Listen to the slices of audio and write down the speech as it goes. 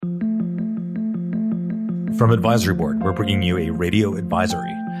From Advisory Board, we're bringing you a radio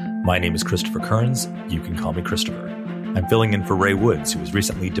advisory. My name is Christopher Kearns. You can call me Christopher. I'm filling in for Ray Woods, who was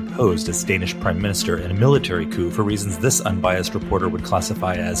recently deposed as Danish Prime Minister in a military coup for reasons this unbiased reporter would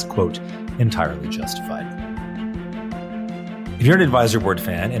classify as, quote, entirely justified. If you're an Advisory Board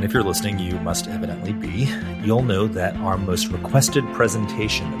fan, and if you're listening, you must evidently be, you'll know that our most requested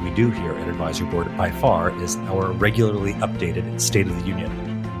presentation that we do here at Advisory Board by far is our regularly updated State of the Union,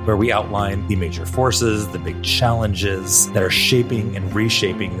 where we outline the major forces, the big challenges that are shaping and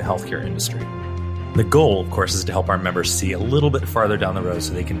reshaping the healthcare industry. The goal, of course, is to help our members see a little bit farther down the road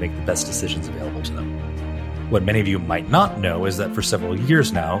so they can make the best decisions available to them. What many of you might not know is that for several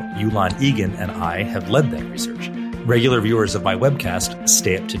years now, Yulan Egan and I have led that research. Regular viewers of my webcast,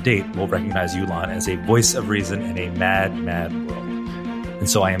 Stay Up to Date, will recognize Yulan as a voice of reason in a mad, mad world. And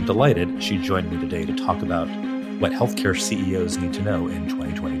so I am delighted she joined me today to talk about what healthcare CEOs need to know in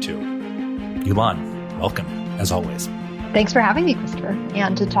 2022. Yulan, welcome, as always. Thanks for having me, Christopher,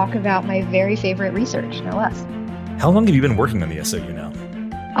 and to talk about my very favorite research, no less. How long have you been working on the SOU now?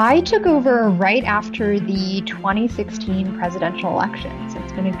 I took over right after the 2016 presidential election, so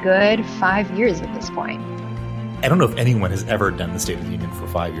it's been a good 5 years at this point. I don't know if anyone has ever done the State of the Union for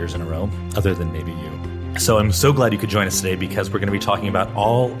 5 years in a row, other than maybe you. So I'm so glad you could join us today because we're going to be talking about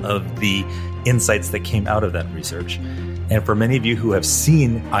all of the insights that came out of that research. And for many of you who have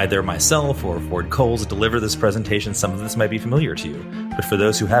seen either myself or Ford Coles deliver this presentation, some of this might be familiar to you. But for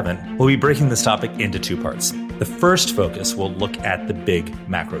those who haven't, we'll be breaking this topic into two parts. The first focus will look at the big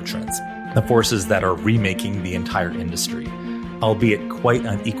macro trends, the forces that are remaking the entire industry, albeit quite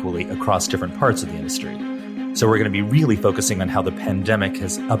unequally across different parts of the industry. So we're going to be really focusing on how the pandemic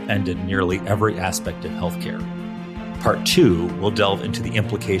has upended nearly every aspect of healthcare. Part two will delve into the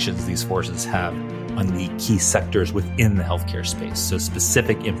implications these forces have on the key sectors within the healthcare space, so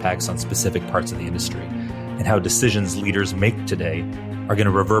specific impacts on specific parts of the industry, and how decisions leaders make today are going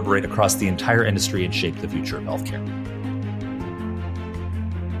to reverberate across the entire industry and shape the future of healthcare.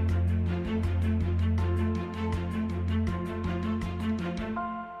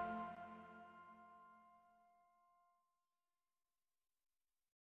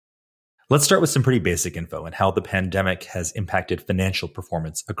 Let's start with some pretty basic info on how the pandemic has impacted financial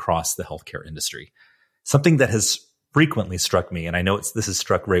performance across the healthcare industry. Something that has frequently struck me, and I know this has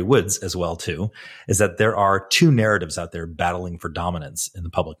struck Ray Woods as well too, is that there are two narratives out there battling for dominance in the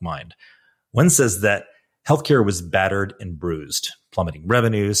public mind. One says that healthcare was battered and bruised, plummeting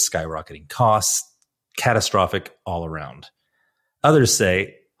revenues, skyrocketing costs, catastrophic all around. Others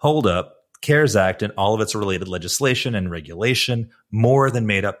say, hold up, CARES Act and all of its related legislation and regulation more than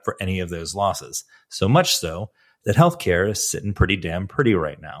made up for any of those losses. So much so that healthcare is sitting pretty damn pretty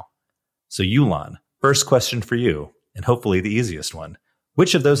right now. So Yulan, first question for you, and hopefully the easiest one.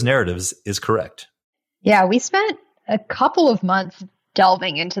 Which of those narratives is correct? Yeah, we spent a couple of months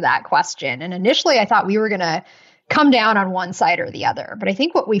delving into that question. And initially I thought we were going to come down on one side or the other. But I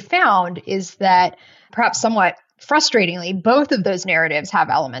think what we found is that perhaps somewhat frustratingly, both of those narratives have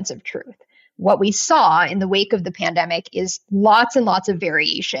elements of truth. What we saw in the wake of the pandemic is lots and lots of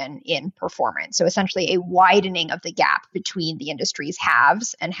variation in performance. So essentially a widening of the gap between the industry's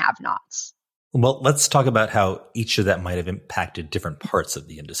haves and have-nots. Well, let's talk about how each of that might have impacted different parts of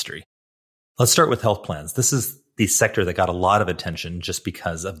the industry. Let's start with health plans. This is the sector that got a lot of attention just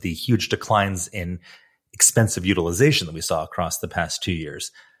because of the huge declines in expensive utilization that we saw across the past 2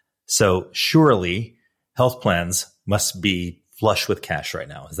 years. So surely health plans must be flush with cash right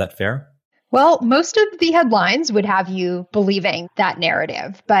now. Is that fair? Well, most of the headlines would have you believing that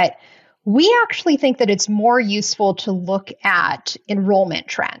narrative, but we actually think that it's more useful to look at enrollment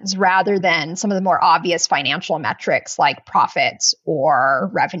trends rather than some of the more obvious financial metrics like profits or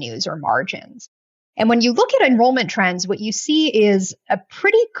revenues or margins. And when you look at enrollment trends, what you see is a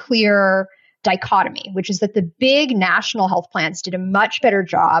pretty clear dichotomy, which is that the big national health plans did a much better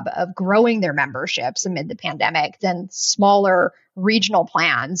job of growing their memberships amid the pandemic than smaller regional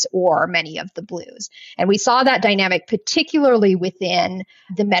plans or many of the Blues. And we saw that dynamic particularly within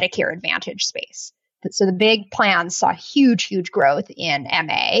the Medicare Advantage space. So the big plans saw huge growth in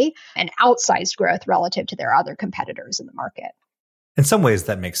MA and outsized growth relative to their other competitors in the market. In some ways,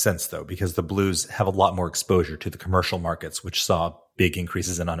 that makes sense, though, because the Blues have a lot more exposure to the commercial markets, which saw big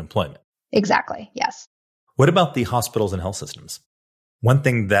increases in unemployment. Exactly, yes. What about the hospitals and health systems? One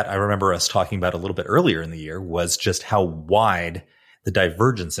thing that I remember us talking about a little bit earlier in the year was just how wide the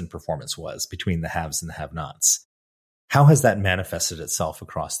divergence in performance was between the haves and the have-nots. How has that manifested itself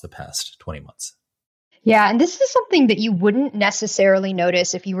across the past 20 months? Yeah, and this is something that you wouldn't necessarily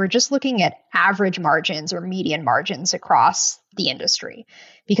notice if you were just looking at average margins or median margins across the industry.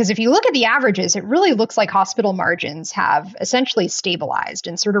 Because if you look at the averages, it really looks like hospital margins have essentially stabilized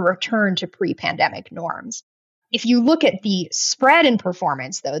and sort of returned to pre-pandemic norms. If you look at the spread in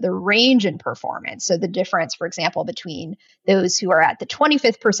performance, though, the range in performance, so the difference, for example, between those who are at the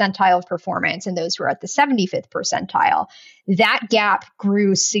 25th percentile of performance and those who are at the 75th percentile, that gap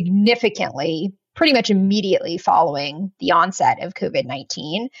grew significantly pretty much immediately following the onset of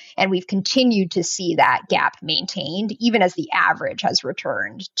COVID-19. And we've continued to see that gap maintained, even as the average has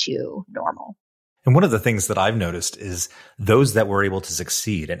returned to normal. And one of the things that I've noticed is those that were able to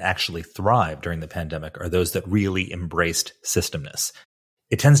succeed and actually thrive during the pandemic are those that really embraced systemness.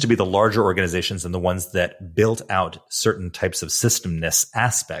 It tends to be the larger organizations and the ones that built out certain types of systemness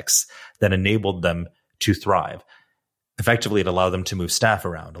aspects that enabled them to thrive. Effectively, it allowed them to move staff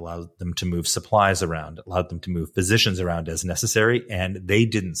around, allowed them to move supplies around, allowed them to move physicians around as necessary, and they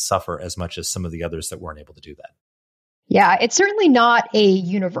didn't suffer as much as some of the others that weren't able to do that. Yeah, it's certainly not a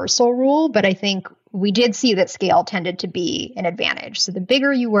universal rule, but I think we did see that scale tended to be an advantage. So the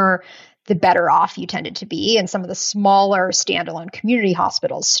bigger you were, the better off you tended to be. And some of the smaller standalone community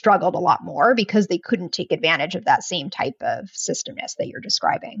hospitals struggled a lot more because they couldn't take advantage of that same type of systemness that you're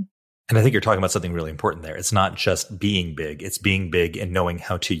describing. And I think you're talking about something really important there. It's not just being big, it's being big and knowing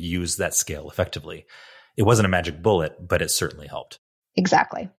how to use that scale effectively. It wasn't a magic bullet, but it certainly helped.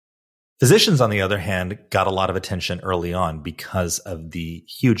 Exactly. Physicians, on the other hand, got a lot of attention early on because of the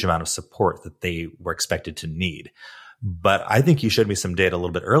huge amount of support that they were expected to need. But I think you showed me some data a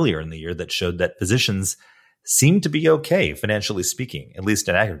little bit earlier in the year that showed that physicians seem to be okay, financially speaking, at least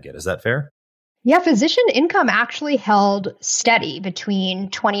in aggregate. Is that fair? Yeah, physician income actually held steady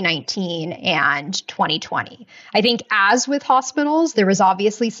between 2019 and 2020. I think as with hospitals, there was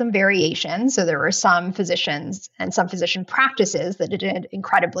obviously some variation. So there were some physicians and some physician practices that did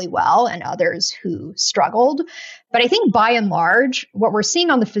incredibly well and others who struggled. But I think by and large, what we're seeing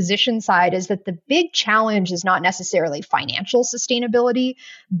on the physician side is that the big challenge is not necessarily financial sustainability,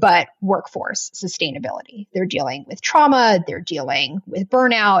 but workforce sustainability. They're dealing with trauma, they're dealing with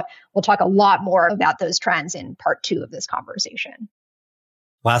burnout. We'll talk a lot more about those trends in part 2 of this conversation.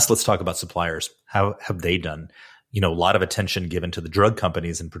 Last, let's talk about suppliers. How have they done? A lot of attention given to the drug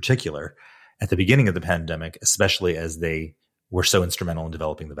companies in particular at the beginning of the pandemic, especially as they were so instrumental in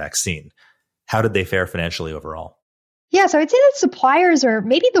developing the vaccine. How did they fare financially overall? Yeah, so I'd say that suppliers are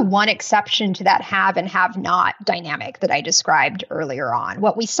maybe the one exception to that have and have not dynamic that I described earlier on.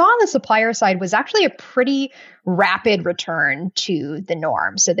 What we saw on the supplier side was actually a pretty rapid return to the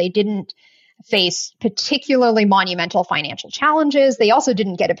norm. So they didn't face particularly monumental financial challenges. They also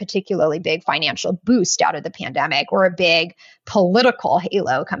didn't get a particularly big financial boost out of the pandemic or a big political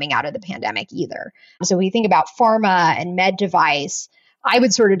halo coming out of the pandemic either. So when you think about pharma and med device, I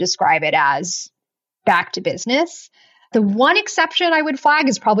would sort of describe it as back to business. The one exception I would flag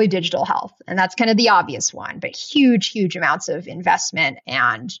is probably digital health. And that's kind of the obvious one, but huge amounts of investment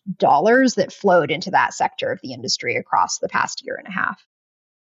and dollars that flowed into that sector of the industry across the past year and a half.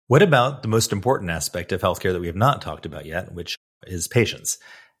 What about the most important aspect of healthcare that we have not talked about yet, which is patients?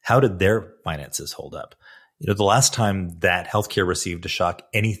 How did their finances hold up? The last time that healthcare received a shock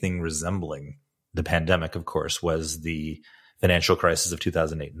anything resembling the pandemic, of course, was the financial crisis of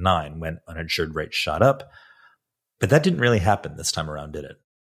 2008-9 when uninsured rates shot up. But that didn't really happen this time around, did it?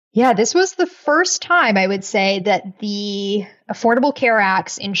 Yeah, this was the first time I would say that the Affordable Care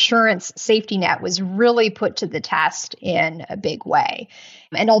Act's insurance safety net was really put to the test in a big way.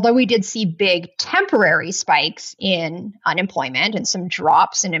 And although we did see big temporary spikes in unemployment and some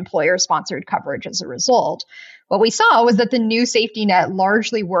drops in employer-sponsored coverage as a result, what we saw was that the new safety net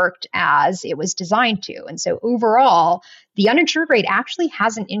largely worked as it was designed to. And so overall, the uninsured rate actually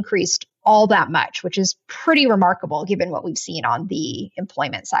hasn't increased all that much, which is pretty remarkable given what we've seen on the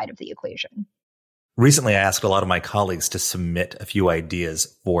employment side of the equation. Recently, I asked a lot of my colleagues to submit a few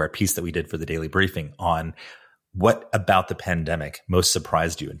ideas for a piece that we did for the Daily Briefing on what about the pandemic most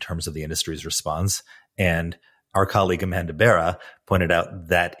surprised you in terms of the industry's response. And our colleague Amanda Barra pointed out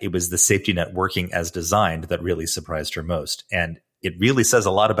that it was the safety net working as designed that really surprised her most. And it really says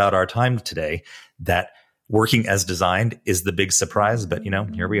a lot about our time today that working as designed is the big surprise. But,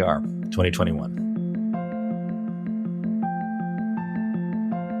 here we are, 2021.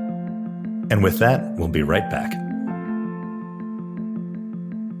 And with that, we'll be right back.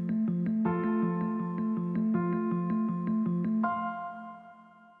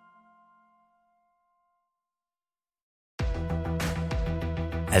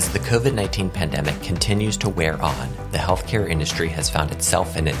 As the COVID-19 pandemic continues to wear on, the healthcare industry has found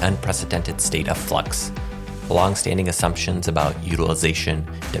itself in an unprecedented state of flux. Long-standing assumptions about utilization,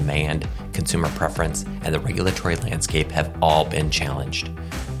 demand, consumer preference, and the regulatory landscape have all been challenged.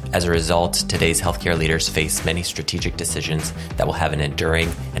 As a result, today's healthcare leaders face many strategic decisions that will have an enduring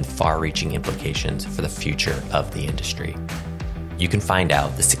and far-reaching implications for the future of the industry. You can find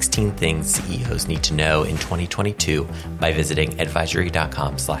out the 16 things CEOs need to know in 2022 by visiting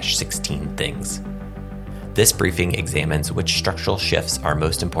advisory.com/16things. This briefing examines which structural shifts are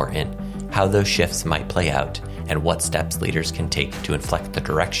most important, how those shifts might play out, and what steps leaders can take to inflect the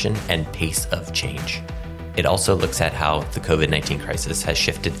direction and pace of change. It also looks at how the COVID-19 crisis has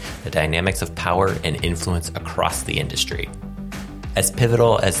shifted the dynamics of power and influence across the industry. As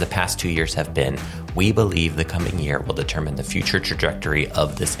pivotal as the past 2 years have been, we believe the coming year will determine the future trajectory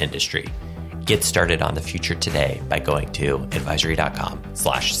of this industry. Get started on the future today by going to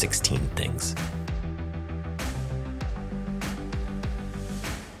advisory.com/16things.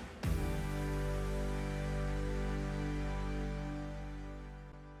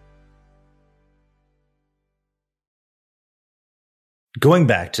 Going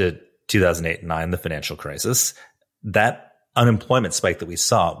back to 2008-9, the financial crisis, that unemployment spike that we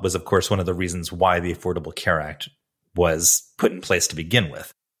saw was, of course, one of the reasons why the Affordable Care Act was put in place to begin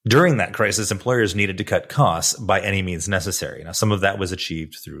with. During that crisis, employers needed to cut costs by any means necessary. Now, some of that was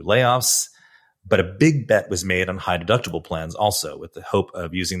achieved through layoffs, but a big bet was made on high deductible plans also, with the hope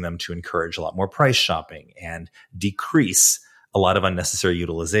of using them to encourage a lot more price shopping and decrease a lot of unnecessary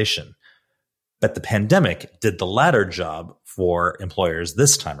utilization. But the pandemic did the latter job for employers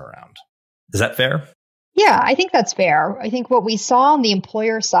this time around. Is that fair? Yeah, I think that's fair. I think what we saw on the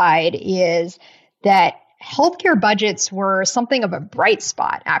employer side is that healthcare budgets were something of a bright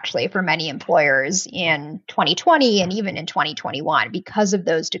spot, actually, for many employers in 2020 and even in 2021 because of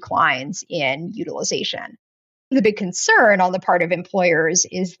those declines in utilization. The big concern on the part of employers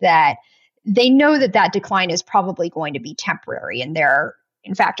is that they know that that decline is probably going to be temporary, and they're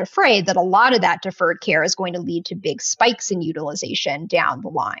in fact afraid that a lot of that deferred care is going to lead to big spikes in utilization down the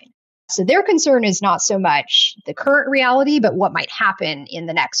line. So their concern is not so much the current reality, but what might happen in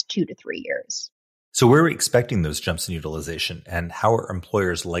the next 2 to 3 years. So where are we expecting those jumps in utilization, and how are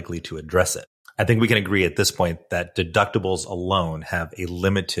employers likely to address it? I think we can agree at this point that deductibles alone have a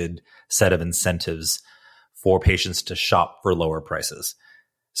limited set of incentives for patients to shop for lower prices.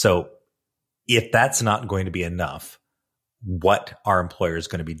 So if that's not going to be enough, what are employers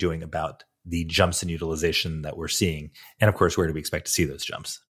going to be doing about the jumps in utilization that we're seeing? And of course, where do we expect to see those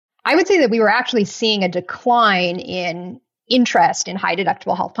jumps? I would say that we were actually seeing a decline in interest in high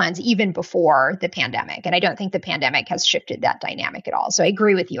deductible health plans even before the pandemic. And I don't think the pandemic has shifted that dynamic at all. So I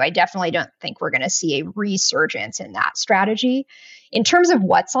agree with you. I definitely don't think we're going to see a resurgence in that strategy. In terms of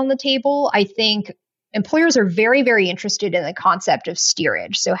what's on the table, I think employers are very, very interested in the concept of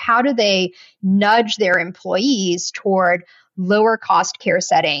steerage. So how do they nudge their employees toward lower cost care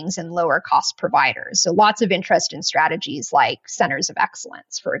settings and lower cost providers? So lots of interest in strategies like centers of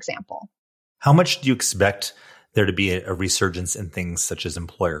excellence, for example. How much do you expect there to be a resurgence in things such as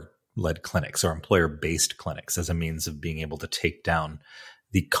employer-led clinics or employer-based clinics as a means of being able to take down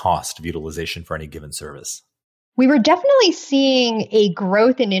the cost of utilization for any given service? We were definitely seeing a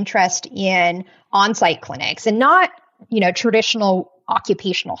growth in interest in on-site clinics, and not, traditional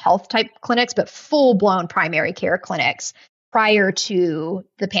occupational health type clinics, but full-blown primary care clinics prior to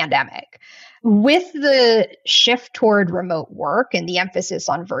the pandemic. With the shift toward remote work and the emphasis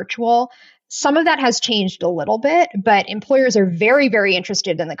on virtual, some of that has changed a little bit, but employers are very, very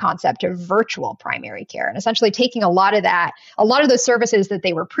interested in the concept of virtual primary care and essentially taking a lot of those services that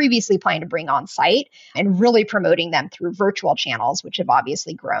they were previously planning to bring on site and really promoting them through virtual channels, which have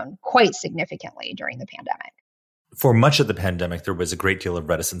obviously grown quite significantly during the pandemic. For much of the pandemic, there was a great deal of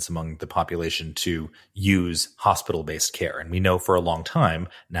reticence among the population to use hospital-based care. And we know for a long time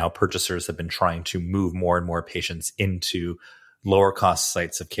now purchasers have been trying to move more and more patients into lower cost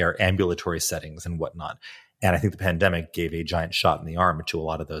sites of care, ambulatory settings and whatnot. And I think the pandemic gave a giant shot in the arm to a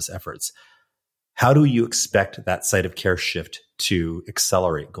lot of those efforts. How do you expect that site of care shift to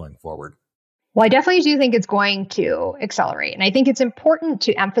accelerate going forward? Well, I definitely do think it's going to accelerate. And I think it's important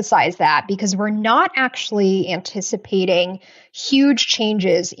to emphasize that because we're not actually anticipating huge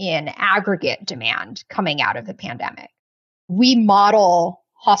changes in aggregate demand coming out of the pandemic. We model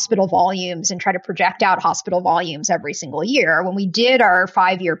hospital volumes and try to project out hospital volumes every single year. When we did our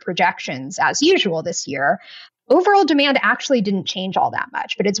 5-year projections, as usual this year, overall demand actually didn't change all that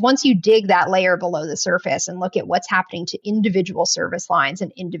much. But it's once you dig that layer below the surface and look at what's happening to individual service lines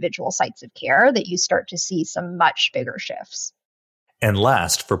and individual sites of care that you start to see some much bigger shifts. And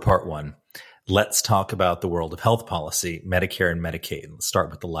last, for part one, let's talk about the world of health policy, Medicare and Medicaid. Let's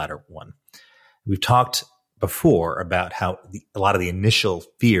start with the latter one. We've talked before about how a lot of the initial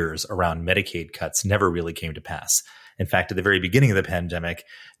fears around Medicaid cuts never really came to pass. In fact, at the very beginning of the pandemic,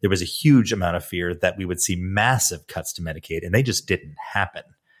 there was a huge amount of fear that we would see massive cuts to Medicaid, and they just didn't happen.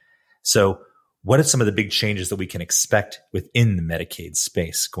 So what are some of the big changes that we can expect within the Medicaid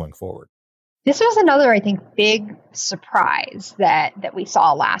space going forward? This was another, I think, big surprise that we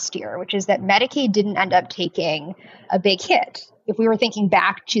saw last year, which is that Medicaid didn't end up taking a big hit. If we were thinking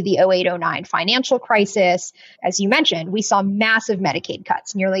back to the 08-09 financial crisis, as you mentioned, we saw massive Medicaid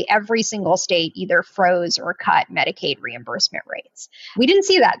cuts. Nearly every single state either froze or cut Medicaid reimbursement rates. We didn't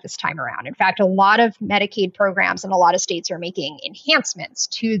see that this time around. In fact, a lot of Medicaid programs in a lot of states are making enhancements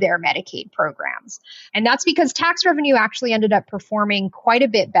to their Medicaid programs. And that's because tax revenue actually ended up performing quite a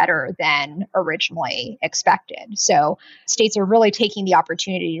bit better than originally expected. So states are really taking the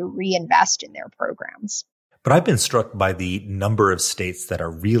opportunity to reinvest in their programs. But I've been struck by the number of states that are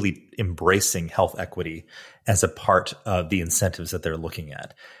really embracing health equity as a part of the incentives that they're looking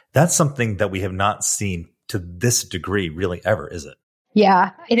at. That's something that we have not seen to this degree really ever, is it? Yeah,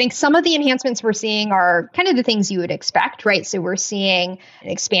 I think some of the enhancements we're seeing are kind of the things you would expect, right? So we're seeing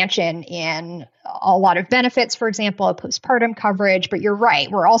an expansion in a lot of benefits, for example, postpartum coverage. But you're right,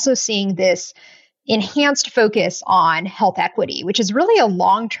 we're also seeing this enhanced focus on health equity, which is really a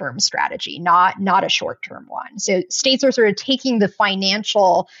long-term strategy, not a short-term one. So states are sort of taking the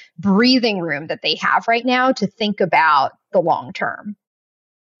financial breathing room that they have right now to think about the long term.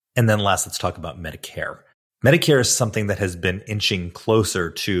 And then last, let's talk about Medicare. Medicare is something that has been inching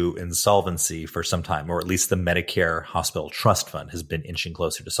closer to insolvency for some time, or at least the Medicare Hospital Trust Fund has been inching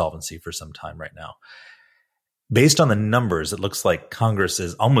closer to solvency for some time right now. Based on the numbers, it looks like Congress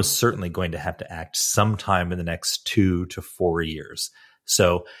is almost certainly going to have to act sometime in the next 2 to 4 years.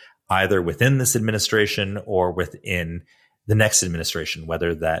 So either within this administration or within the next administration,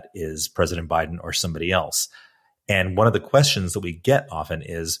 whether that is President Biden or somebody else. And one of the questions that we get often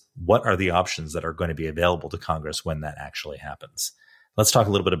is, what are the options that are going to be available to Congress when that actually happens? Let's talk a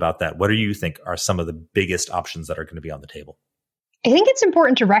little bit about that. What do you think are some of the biggest options that are going to be on the table? I think it's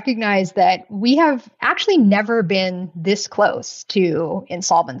important to recognize that we have actually never been this close to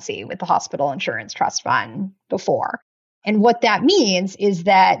insolvency with the Hospital Insurance Trust Fund before. And what that means is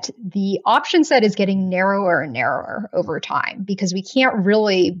that the option set is getting narrower and narrower over time because we can't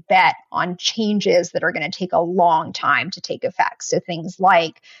really bet on changes that are going to take a long time to take effect. So things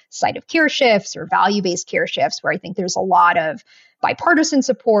like site of care shifts or value-based care shifts, where I think there's a lot of bipartisan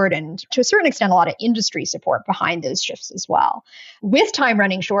support and to a certain extent, a lot of industry support behind those shifts as well. With time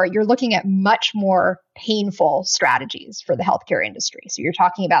running short, you're looking at much more painful strategies for the healthcare industry. So you're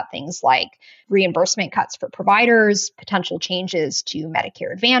talking about things like reimbursement cuts for providers, potential changes to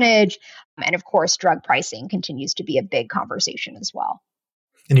Medicare Advantage, and of course, drug pricing continues to be a big conversation as well.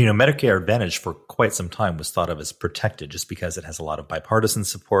 And, Medicare Advantage for quite some time was thought of as protected just because it has a lot of bipartisan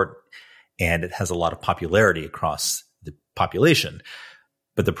support and it has a lot of popularity across the population.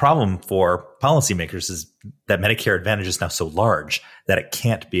 But the problem for policymakers is that Medicare Advantage is now so large that it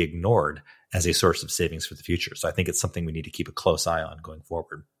can't be ignored as a source of savings for the future. So I think it's something we need to keep a close eye on going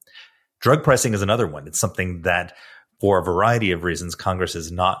forward. Drug pricing is another one. It's something that for a variety of reasons, Congress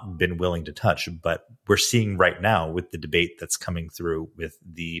has not been willing to touch, but we're seeing right now with the debate that's coming through with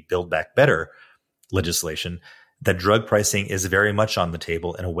the Build Back Better legislation that drug pricing is very much on the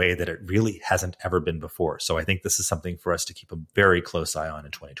table in a way that it really hasn't ever been before. So I think this is something for us to keep a very close eye on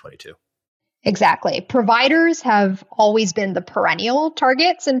in 2022. Exactly. Providers have always been the perennial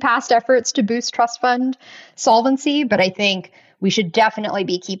targets in past efforts to boost trust fund solvency, but I think we should definitely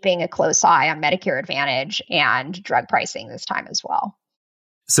be keeping a close eye on Medicare Advantage and drug pricing this time as well.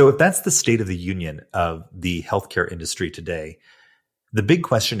 So if that's the state of the union of the healthcare industry today, the big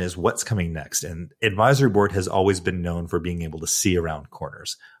question is what's coming next? And advisory board has always been known for being able to see around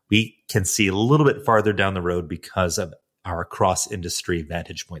corners. We can see a little bit farther down the road because of our cross-industry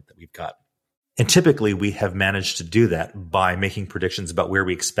vantage point that we've got. And typically we have managed to do that by making predictions about where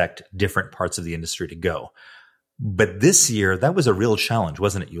we expect different parts of the industry to go. But this year, that was a real challenge,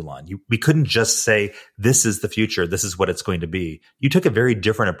 wasn't it, Yulan? We couldn't just say, this is the future, this is what it's going to be. You took a very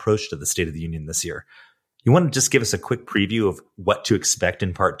different approach to the State of the Union this year. You want to just give us a quick preview of what to expect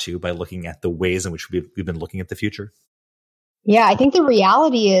in part two by looking at the ways in which we've been looking at the future? Yeah, I think the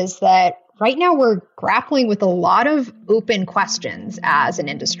reality is that right now we're grappling with a lot of open questions as an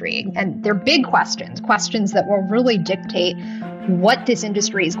industry. And they're big questions that will really dictate what this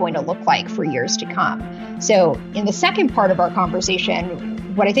industry is going to look like for years to come. So in the second part of our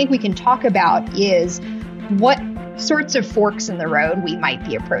conversation, what I think we can talk about is what sorts of forks in the road we might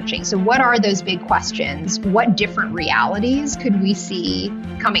be approaching. So what are those big questions? What different realities could we see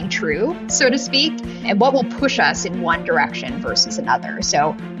coming true, so to speak? And what will push us in one direction versus another?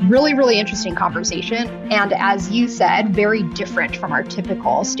 So really, really interesting conversation. And as you said, very different from our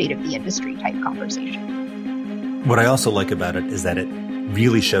typical state of the industry type conversation. What I also like about it is that it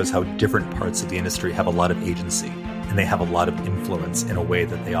really shows how different parts of the industry have a lot of agency and they have a lot of influence in a way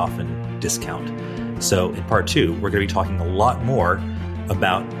that they often discount. So in part 2, we're going to be talking a lot more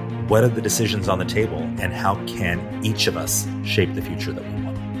about what are the decisions on the table and how can each of us shape the future that we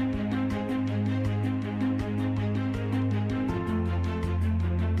want.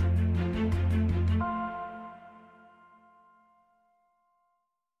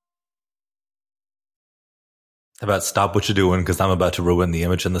 How about stop what you're doing because I'm about to ruin the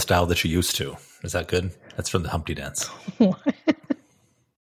image and the style that you're used to? Is that good? That's from the Humpty Dance.